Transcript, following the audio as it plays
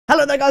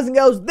Hello there guys and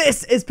girls,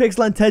 this is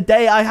Pixel and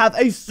today I have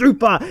a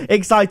super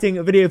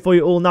exciting video for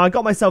you all. Now I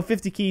got myself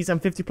 50 keys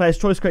and 50 players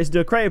choice crates to do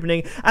a crate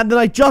opening, and then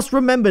I just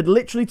remembered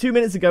literally 2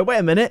 minutes ago, wait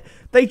a minute,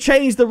 they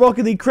changed the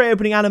Rocket League crate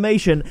opening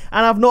animation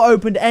and I've not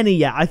opened any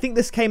yet. I think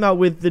this came out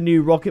with the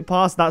new Rocket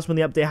Pass, that's when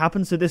the update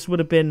happened, so this would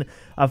have been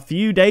a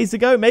few days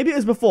ago, maybe it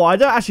was before, I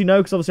don't actually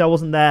know because obviously I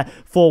wasn't there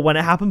for when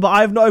it happened, but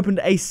I have not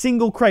opened a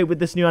single crate with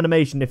this new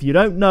animation. If you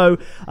don't know,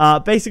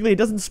 basically it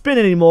doesn't spin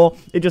anymore,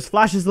 it just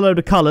flashes a load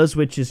of colours,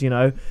 which is, you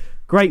know,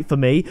 great for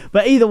me.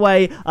 But either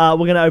way, we're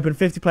going to open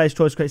 50 players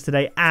choice crates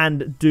today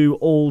and do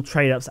all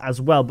trade ups as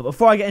well. But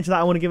before I get into that,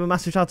 I want to give a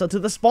massive shout out to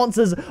the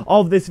sponsors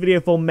of this video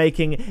for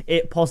making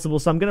it possible.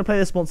 So I'm going to play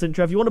the sponsor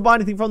intro. If you want to buy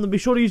anything from them, be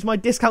sure to use my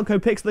discount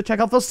code PIXEL at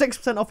checkout for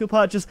 6% off your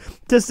purchase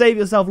to save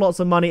yourself lots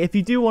of money. If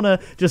you do want to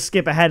just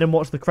skip ahead and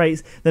watch the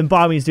crates, then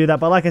by all means do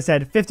that. But like I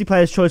said, 50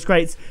 players choice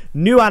crates,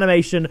 new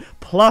animation,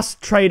 plus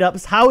trade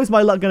ups. How is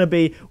my luck going to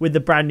be with the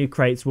brand new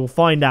crates? We'll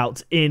find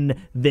out in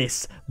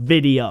this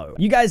video.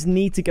 You guys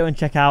need to go and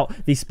check out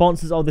the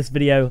sponsors of this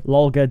video,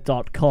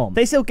 lolga.com.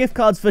 They sell gift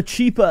cards for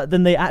cheaper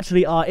than they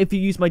actually are if you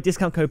use my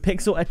discount code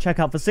PIXEL at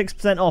checkout for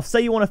 6% off.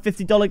 Say you want a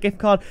 $50 gift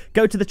card,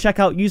 go to the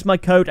checkout, use my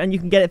code, and you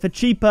can get it for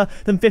cheaper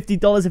than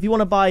 $50. If you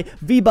want to buy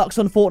V-Bucks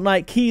on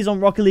Fortnite, keys on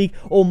Rocket League,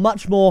 or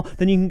much more,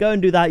 then you can go and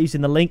do that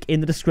using the link in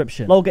the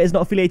description. Lolga is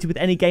not affiliated with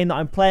any game that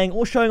I'm playing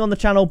or showing on the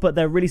channel, but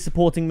they're really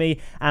supporting me,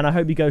 and I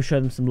hope you go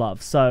show them some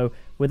love. So,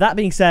 with that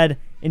being said,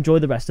 enjoy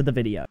the rest of the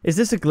video. Is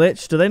this a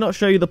glitch? Do they not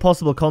show you the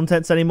possible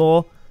contents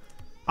anymore?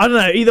 I don't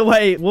know. Either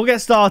way, we'll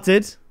get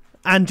started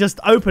and just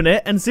open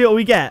it and see what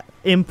we get.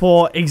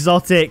 Import,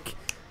 exotic,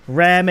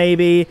 rare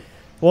maybe.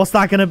 What's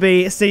that going to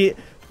be? See,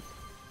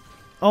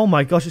 oh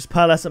my gosh, it's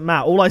pearlescent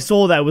matte. All I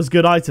saw there was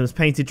good items,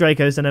 painted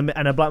Dracos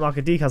and a black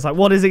market decal. Like,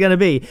 what is it going to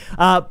be?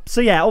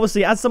 So yeah,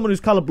 obviously, as someone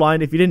who's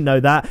colorblind, if you didn't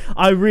know that,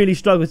 I really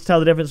struggle to tell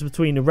the difference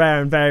between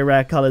rare and very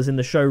rare colors in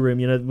the showroom,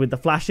 you know, with the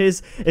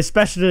flashes,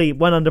 especially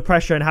when under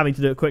pressure and having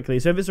to do it quickly.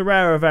 So if it's a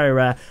rare or a very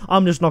rare,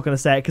 I'm just not going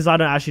to say it because I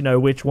don't actually know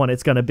which one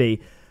it's going to be.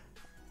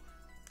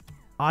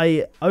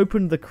 I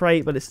opened the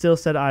crate, but it still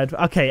said I had...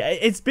 Okay,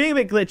 it's being a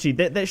bit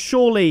glitchy. That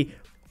surely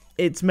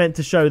it's meant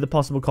to show the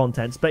possible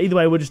contents. But either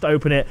way, we'll just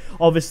open it.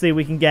 Obviously,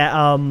 we can get...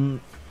 I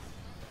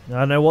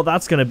don't know what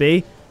that's going to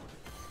be.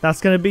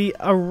 That's going to be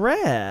a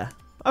rare.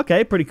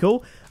 Okay, pretty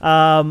cool.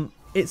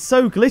 It's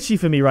so glitchy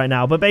for me right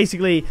now. But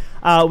basically,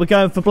 we're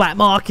going for black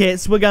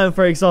markets. We're going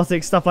for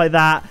exotic, stuff like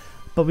that.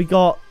 But we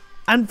got...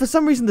 And for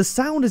some reason, the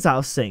sound is out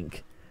of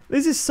sync.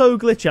 This is so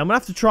glitchy. I'm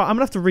gonna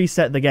have to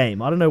reset the game.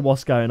 I don't know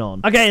what's going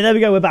on. Okay, there we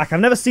go. We're back. I've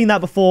never seen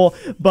that before,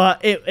 but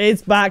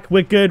it's back.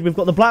 We're good. We've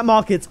got the black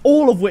markets,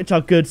 all of which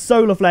are good.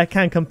 Solar Flare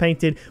can come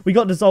painted. We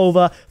got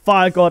Dissolver,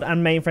 Fire God,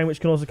 and Mainframe,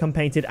 which can also come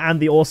painted, and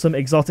the awesome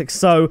exotic.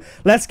 So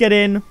let's get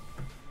in.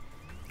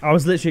 I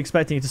was literally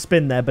expecting it to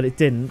spin there, but it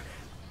didn't.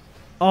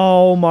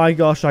 Oh my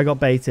gosh, I got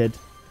baited.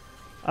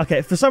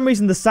 Okay, for some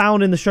reason the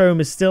sound in the showroom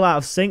is still out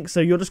of sync, so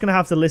you're just going to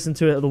have to listen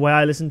to it the way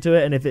I listen to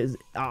it, and if it's...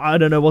 I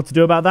don't know what to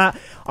do about that.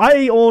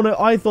 I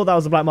thought that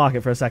was a black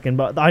market for a second,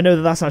 but I know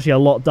that that's actually a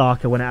lot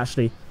darker when it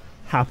actually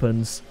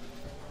happens.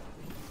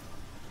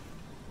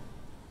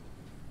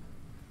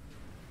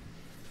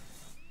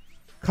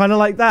 Kind of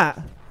like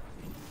that.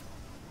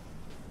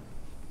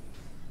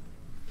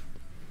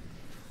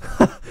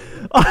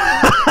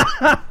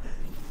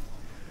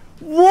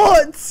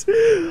 What?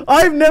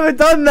 I've never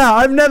done that.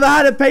 I've never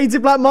had a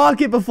painted black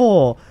market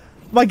before.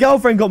 My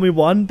girlfriend got me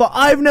one, but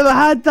I've never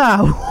had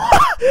that.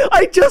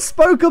 I just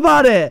spoke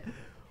about it.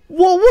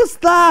 What was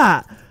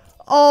that?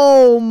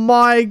 Oh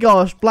my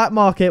gosh. Black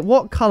market.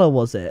 What color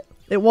was it?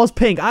 It was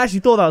pink. I actually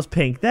thought that was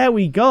pink. There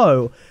we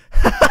go.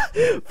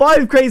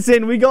 5 crates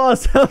in. We got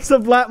ourselves a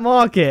black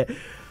market.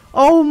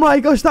 Oh my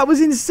gosh. That was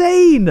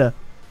insane.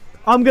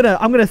 I'm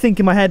gonna think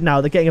in my head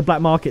now that getting a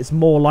black market is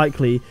more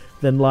likely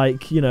than,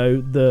 like, you know,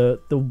 the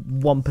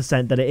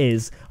 1% that it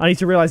is. I need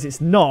to realize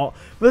it's not.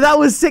 But that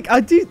was sick.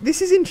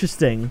 This is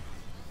interesting.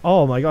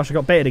 Oh my gosh, I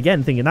got baited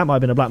again thinking that might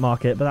have been a black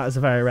market, but that is a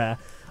very rare.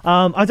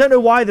 I don't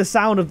know why the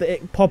sound of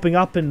it popping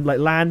up and like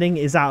landing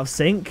is out of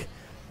sync,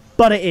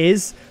 but it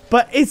is.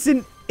 But it's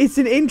an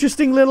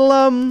interesting little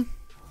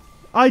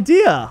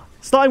idea.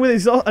 Starting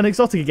with an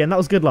exotic again. That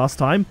was good last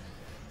time.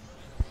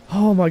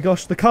 Oh my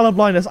gosh, the color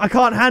blindness. I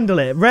can't handle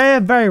it. Rare,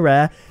 very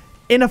rare.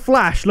 In a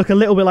flash, look a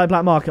little bit like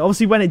black market.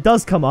 Obviously, when it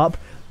does come up,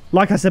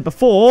 like I said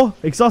before,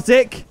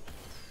 exotic,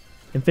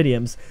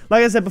 Infiniums.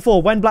 Like I said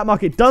before, when black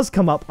market does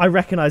come up, I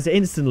recognize it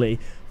instantly.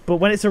 But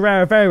when it's a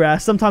rare or very rare,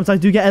 sometimes I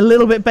do get a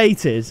little bit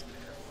baited.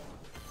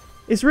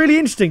 It's really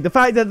interesting. The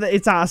fact that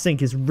it's out of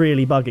sync is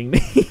really bugging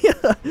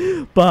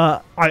me.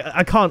 But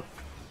I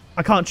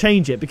can't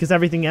change it because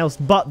everything else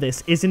but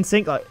this is in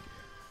sync.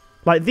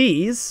 Like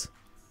these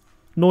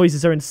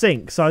noises are in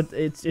sync, so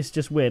it's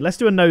just weird. Let's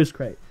do a nose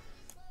crate.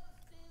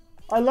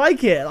 I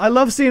like it. I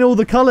love seeing all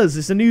the colors.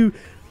 It's a new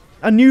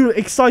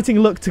exciting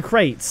look to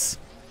crates.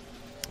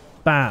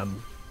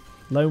 Bam.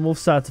 Lone Wolf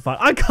certified.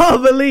 I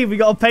can't believe we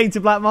got a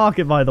painted black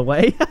market, by the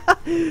way.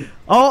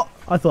 Oh,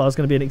 I thought I was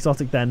going to be an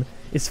exotic then.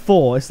 It's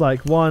 4. It's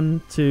like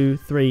 1, 2,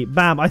 3.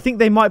 Bam. I think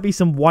they might be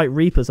some white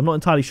reapers. I'm not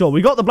entirely sure.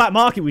 We got the black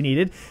market we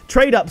needed.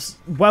 Trade ups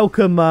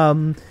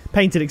welcome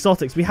painted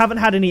exotics. We haven't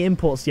had any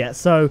imports yet,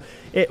 so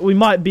we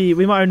might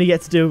only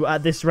get to do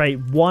at this rate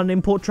 1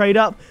 import trade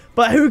up.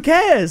 But who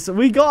cares?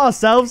 We got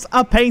ourselves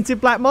a painted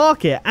black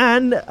market.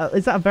 And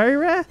is that very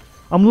rare?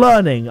 I'm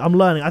learning.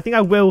 I think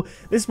I will.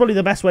 This is probably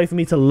the best way for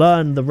me to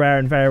learn the rare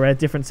and very rare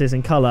differences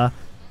in color.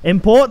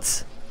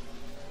 Import.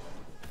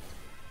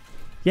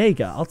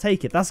 Jaeger, I'll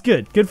take it. That's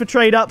good. Good for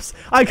trade ups.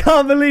 I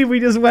can't believe we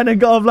just went and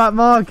got a black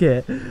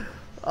market.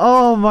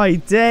 Oh my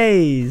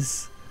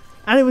days.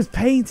 And it was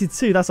painted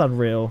too. That's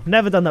unreal.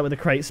 Never done that with a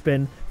crate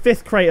spin.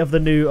 5th crate of the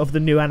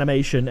new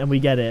animation, and we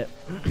get it.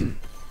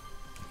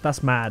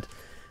 That's mad.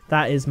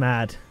 That is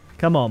mad.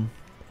 Come on.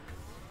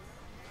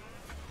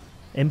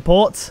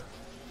 Import.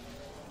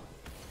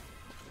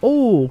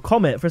 Oh,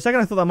 Comet. For a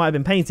second, I thought that might have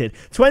been painted.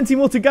 20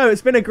 more to go.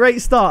 It's been a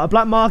great start. A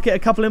black market, a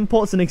couple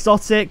imports, an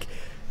exotic.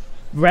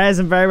 Rares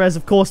and very rares,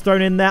 of course,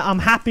 thrown in there. I'm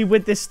happy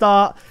with this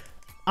start.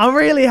 I'm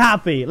really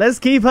happy. Let's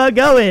keep her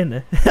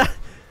going.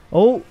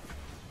 Oh,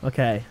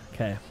 okay.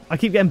 I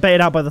keep getting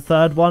baited out by the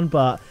 3rd one,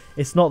 but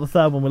it's not the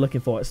 3rd one we're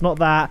looking for. It's not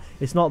that.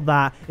 It's not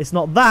that. It's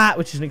not that,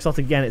 which is an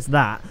exotic again. It's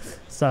that.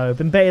 So,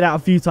 been baited out a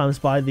few times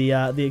by the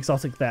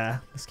exotic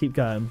there. Let's keep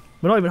going.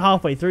 We're not even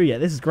halfway through yet.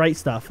 This is great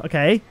stuff.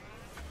 Okay.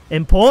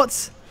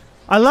 Imports.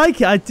 I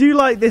like it. I do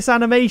like this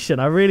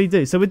animation. I really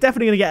do. So we're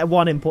definitely going to get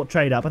 1 import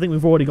trade up. I think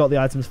we've already got the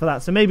items for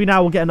that. So maybe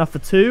now we'll get enough for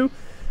 2,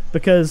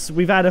 because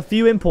we've had a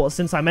few imports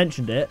since I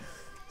mentioned it.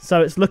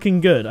 So it's looking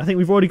good. I think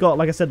we've already got,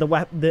 like I said, the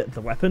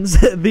weapons,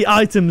 the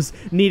items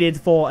needed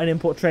for an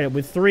import trade up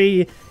with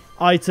 3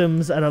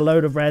 items and a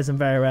load of rares and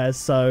very rares.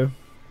 So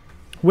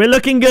we're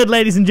looking good,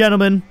 ladies and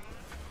gentlemen.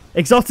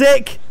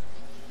 Exotic.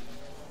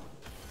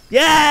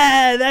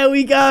 Yeah, there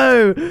we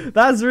go.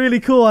 That's really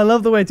cool. I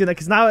love the way of doing that,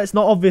 because now it's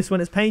not obvious when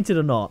it's painted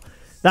or not.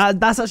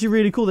 That's actually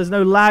really cool. There's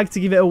no lag to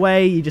give it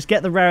away. You just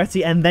get the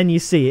rarity and then you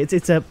see it.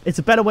 It's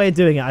a better way of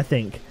doing it, I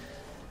think,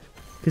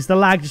 because the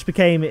lag just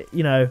became,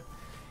 you know,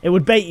 it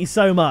would bait you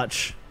so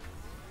much.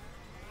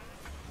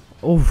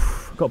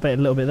 Oof, got baited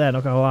a little bit there,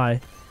 not gonna lie.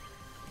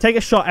 Take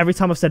a shot every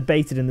time I've said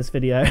baited in this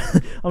video.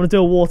 I'm gonna do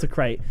a water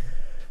crate.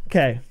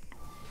 Okay.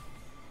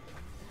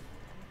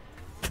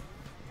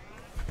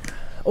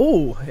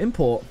 Oh,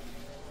 import.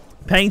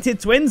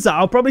 Painted twins.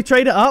 I'll probably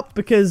trade it up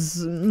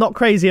because I'm not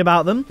crazy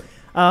about them.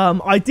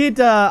 I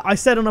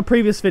said on a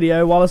previous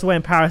video while I was away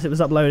in Paris, it was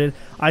uploaded,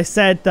 I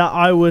said that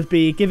I would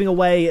be giving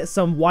away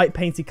some white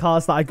painted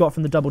cars that I got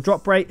from the double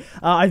drop rate.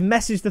 I've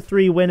messaged the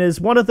 3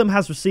 winners. One of them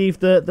has received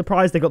the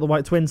prize. They got the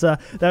white Twinser.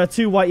 There are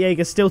 2 white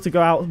Jaegers still to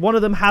go out. One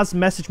of them has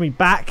messaged me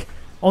back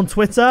on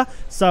Twitter,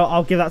 so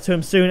I'll give that to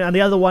him soon. And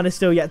the other one is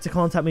still yet to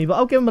contact me, but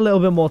I'll give him a little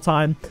bit more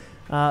time.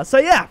 So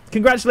yeah,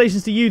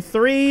 congratulations to you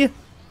 3.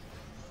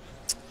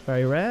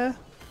 Very rare.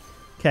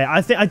 Okay,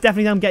 I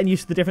definitely am getting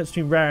used to the difference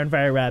between rare and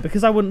very rare,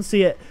 because I wouldn't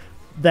see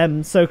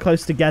them so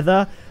close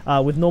together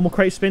with normal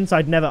crate spins.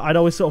 I'd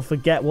always sort of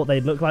forget what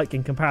they'd look like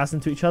in comparison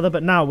to each other.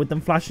 But now with them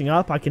flashing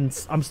up, I'm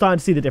starting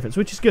to see the difference,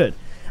 which is good.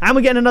 And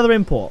we're getting another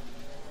import.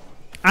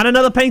 And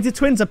another painted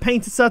twins, a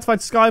painted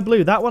certified sky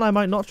blue. That one I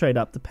might not trade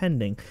up,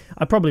 depending.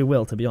 I probably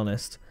will, to be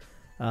honest.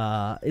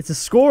 It's a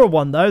scorer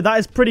one though. That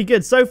is pretty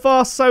good. So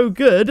far, so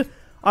good.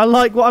 I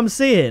like what I'm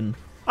seeing.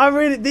 I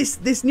really,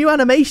 this new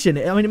animation,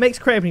 I mean, it makes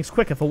crate openings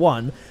quicker for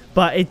one,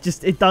 but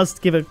it does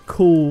give a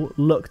cool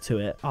look to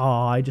it.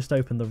 Oh, I just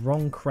opened the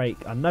wrong crate.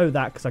 I know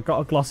that because I got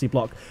a glossy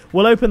block.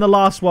 We'll open the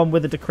last one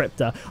with a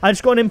decryptor. I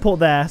just got an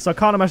import there, so I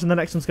can't imagine the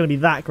next one's going to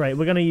be that great.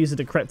 We're going to use a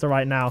decryptor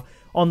right now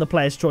on the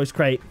player's choice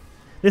crate.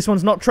 This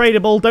one's not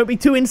tradable. Don't be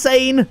too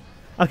insane.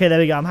 Okay, there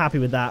we go. I'm happy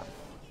with that.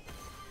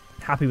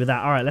 Happy with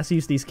that. All right, let's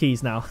use these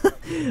keys now.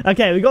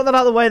 Okay, we got that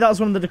out of the way. That was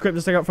one of the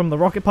decryptors I got from the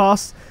Rocket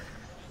Pass.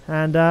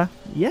 And,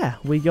 yeah,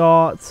 we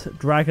got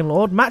Dragon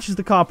Lord. Matches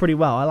the car pretty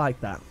well. I like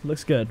that.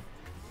 Looks good.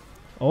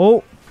 Oh.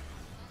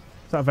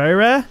 Is that very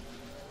rare?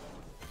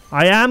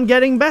 I am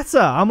getting better.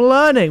 I'm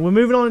learning. We're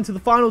moving on into the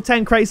final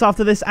 10 crates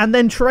after this. And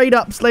then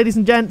trade-ups, ladies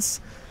and gents.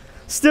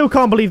 Still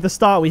can't believe the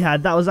start we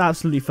had. That was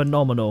absolutely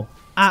phenomenal.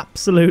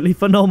 Absolutely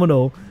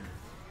phenomenal.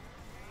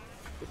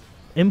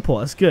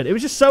 Import. That's good. It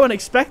was just so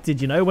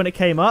unexpected, you know, when it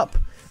came up.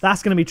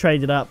 That's going to be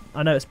traded up.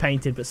 I know it's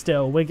painted, but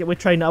still, we're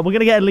trading up. We're going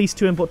to get at least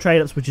 2 import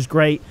trade-ups, which is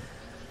great.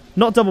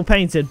 Not double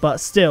painted,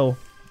 but still,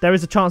 there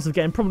is a chance of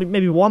getting probably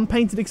maybe 1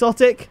 painted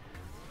exotic.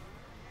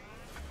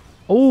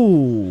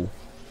 Ooh.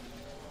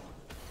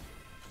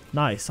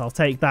 Nice, I'll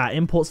take that.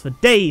 Imports for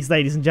days,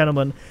 ladies and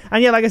gentlemen.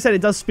 And yeah, like I said,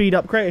 it does speed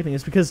up crate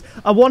openings, because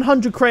a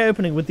 100 crate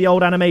opening with the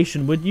old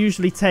animation would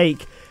usually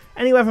take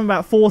anywhere from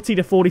about 40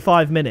 to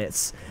 45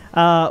 minutes,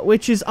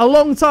 which is a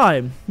long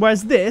time.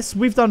 Whereas this,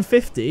 we've done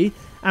 50.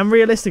 And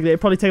realistically,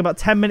 it'd probably take about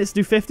 10 minutes to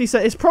do 50. So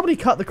it's probably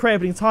cut the crate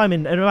opening time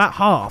in about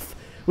half,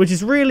 which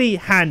is really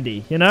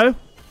handy, you know?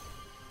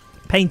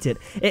 Painted.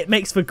 It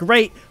makes for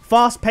great,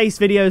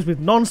 fast-paced videos with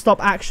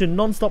non-stop action,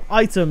 non-stop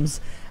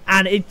items.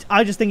 And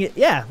I just think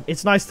yeah,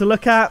 it's nice to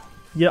look at.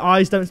 Your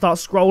eyes don't start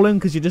scrolling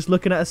because you're just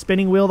looking at a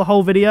spinning wheel the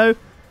whole video.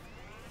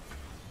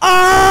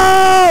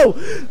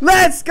 Oh!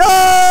 Let's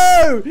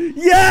go!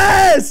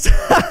 Yes!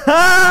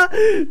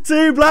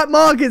 2 black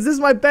markets. This is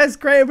my best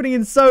crate opening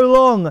in so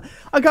long.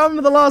 I can't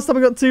remember the last time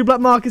I got 2 black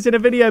markets in a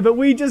video, but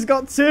we just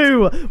got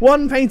 2.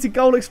 1 painted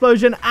gold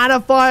explosion and a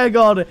fire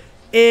god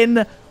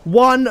in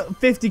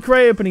 150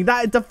 crate opening.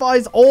 That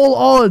defies all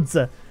odds.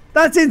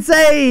 That's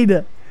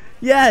insane.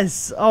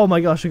 Yes. Oh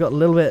my gosh, I got a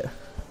little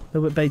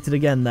bit baited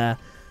again there.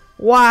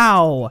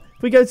 Wow.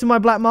 If we go to my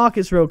black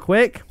markets real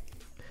quick,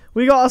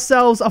 we got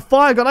ourselves a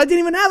fire god. I didn't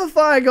even have a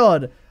fire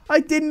god. I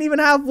didn't even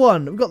have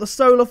one. We've got the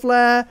solar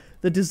flare,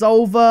 the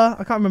dissolver.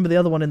 I can't remember the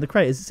other one in the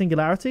crate. Is it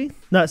singularity?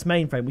 No, it's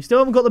mainframe. We still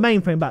haven't got the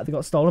mainframe back that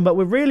got stolen, but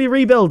we're really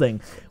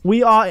rebuilding.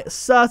 We are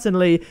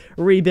certainly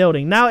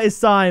rebuilding. Now it's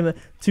time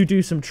to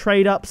do some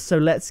trade ups, so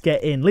let's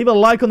get in. Leave a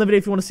like on the video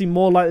if you want to see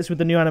more like this with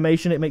the new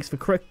animation. It makes for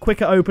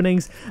quicker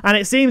openings, and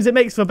it seems it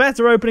makes for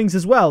better openings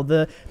as well.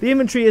 The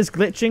inventory is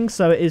glitching,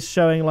 so it is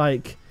showing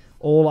like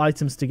all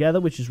items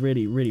together, which is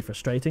really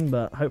frustrating,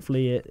 but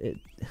hopefully it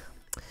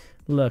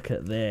look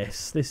at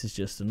this. This is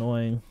just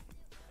annoying.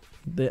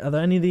 Are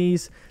there any of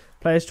these?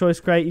 Player's choice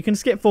crate. You can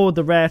skip forward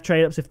the rare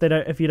trade ups if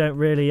you don't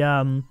really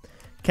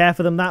care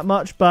for them that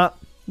much, but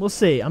we'll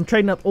see. I'm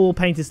trading up all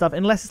painted stuff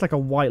unless it's like a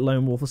white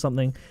lone wolf or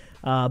something.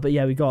 But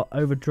yeah, we got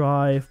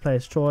overdrive,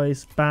 player's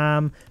choice,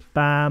 bam,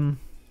 bam,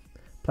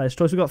 player's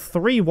choice. We got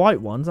 3 white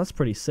ones. That's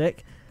pretty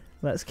sick.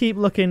 Let's keep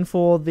looking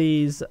for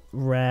these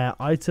rare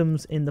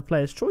items in the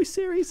Player's Choice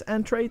series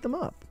and trade them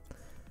up.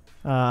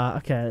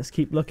 Okay, let's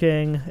keep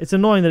looking. It's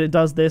annoying that it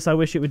does this. I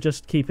wish it would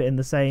just keep it in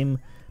the same.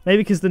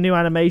 Maybe because the new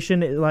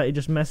animation, it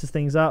just messes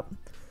things up.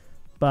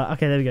 But,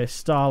 okay, there we go.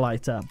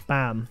 Starlighter.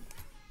 Bam.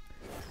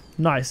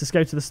 Nice. Let's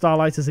go to the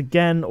Starlighters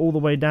again, all the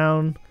way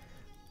down.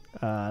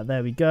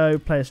 There we go.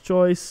 Player's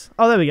Choice.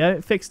 Oh, there we go.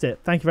 It fixed it.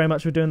 Thank you very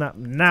much for doing that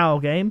now,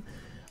 game.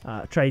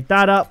 Trade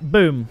that up.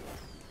 Boom.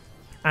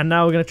 And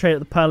now we're going to trade up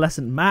the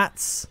pearlescent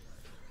mats.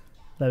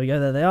 There we go.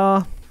 There they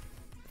are.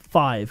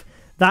 5.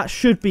 That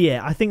should be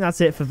it. I think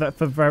that's it for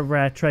very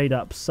rare trade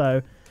ups.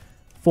 So,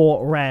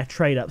 for rare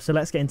trade ups. So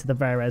let's get into the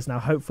very rares now.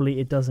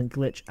 Hopefully it doesn't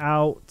glitch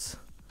out.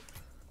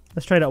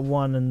 Let's trade up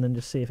 1 and then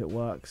just see if it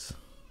works.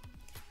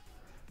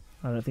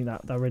 I don't think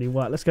that really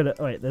worked. Let's go to...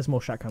 Oh, wait, there's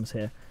more shotguns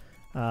here.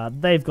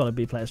 They've got to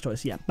be Player's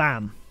Choice. Yeah,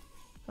 bam.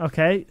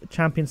 Okay,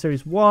 Champion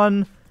Series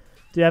 1.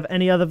 Do you have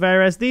any other very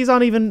rares? These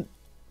aren't even...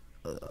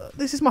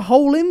 this is my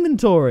whole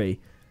inventory.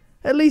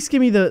 At least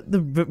give me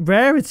the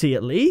rarity,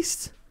 at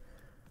least.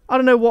 I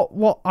don't know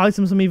what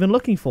items I'm even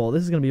looking for.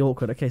 This is going to be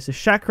awkward. Okay, so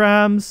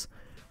Chakrams,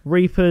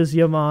 Reapers,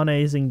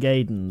 Yamanes, and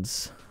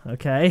Gaidens.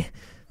 Okay,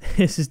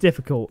 this is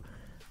difficult.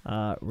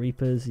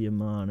 Reapers,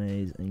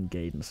 Yamanes, and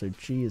Gaidens. So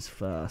G is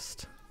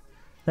first.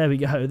 There we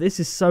go. This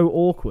is so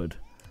awkward.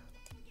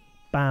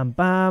 Bam,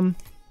 bam.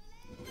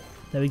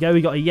 There we go.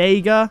 We got a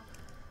Jaeger.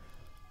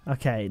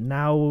 Okay,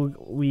 now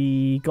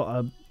we got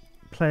a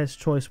Player's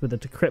Choice with a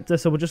Decryptor,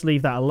 so we'll just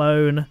leave that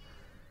alone.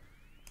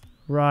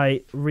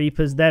 Right,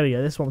 Reapers. There we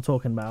go. This is what I'm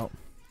talking about.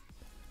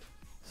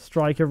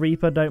 Striker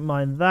Reaper. Don't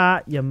mind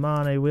that.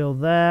 Yamane wheel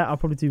there. I'll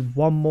probably do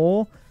 1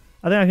 more.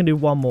 I think I can do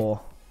 1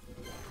 more.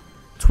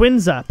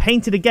 Twinzer.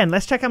 Painted again.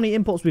 Let's check how many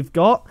imports we've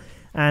got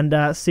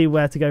and see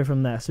where to go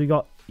from there. So we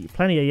got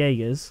plenty of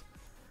Jaegers.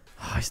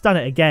 Oh, he's done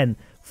it again.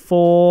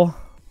 4.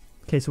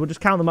 Okay, so we'll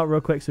just count them up real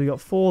quick. So we got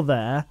 4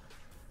 there.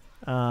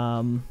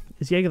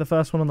 Is Jaeger the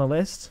first one on the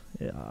list?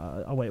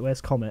 Oh, wait,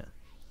 where's Comet?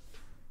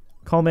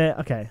 Comet,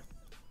 okay.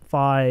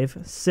 5,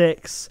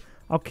 6.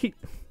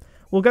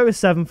 We'll go with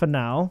 7 for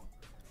now.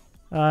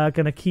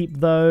 Gonna keep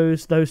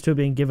those. Those 2 are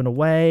being given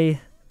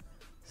away.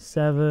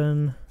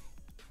 7.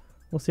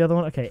 What's the other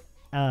one? Okay.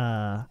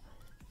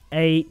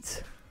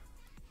 8.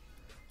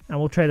 And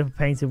we'll trade up a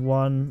painted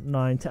 1,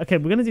 9, 10. Okay,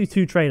 we're gonna do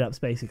 2 trade ups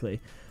basically.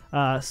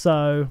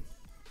 So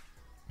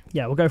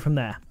yeah, we'll go from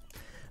there.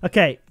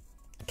 Okay.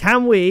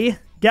 Can we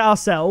get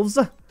ourselves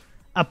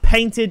a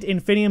painted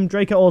Infinium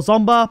Draco or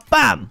Zomba?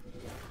 Bam!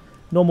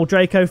 Normal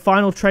Draco.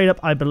 Final trade up,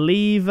 I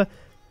believe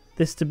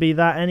this to be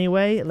that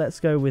anyway. Let's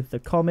go with the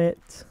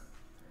Comet.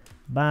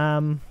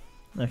 Bam.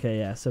 Okay,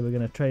 yeah, so we're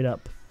going to trade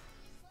up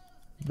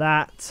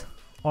that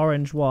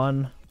orange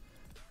one.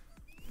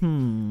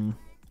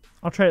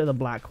 I'll trade up the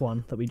black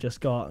one that we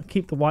just got.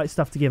 Keep the white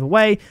stuff to give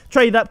away.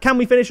 Trade up. Can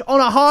we finish on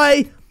a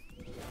high?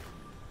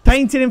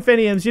 Painted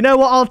Infiniums. You know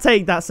what? I'll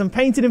take that. Some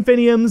painted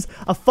Infiniums,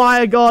 a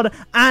Fire God,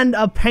 and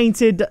a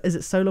painted... Is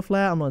it Solar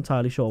Flare? I'm not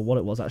entirely sure what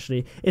it was,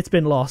 actually. It's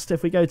been lost.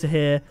 If we go to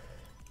here,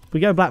 we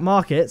go Black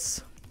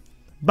Markets.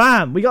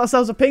 Bam! We got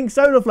ourselves a pink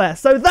Solar Flare.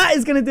 So that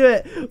is going to do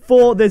it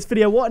for this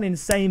video. What an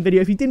insane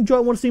video. If you did enjoy it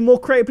and want to see more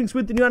crate openings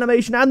with the new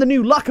animation and the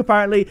new luck,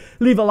 apparently,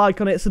 leave a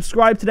like on it.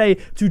 Subscribe today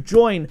to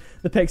join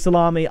the Pixel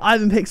Army. I've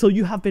been Pixel.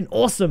 You have been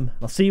awesome.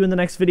 I'll see you in the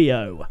next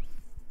video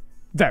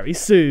very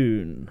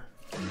soon.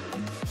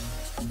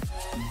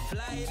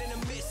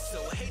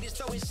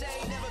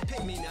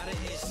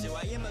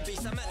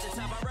 I'm at the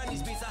top, I run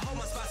these beats, I hold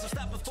my spot, so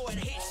stop before it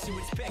hits you,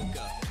 it's pick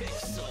up,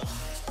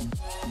 pixel.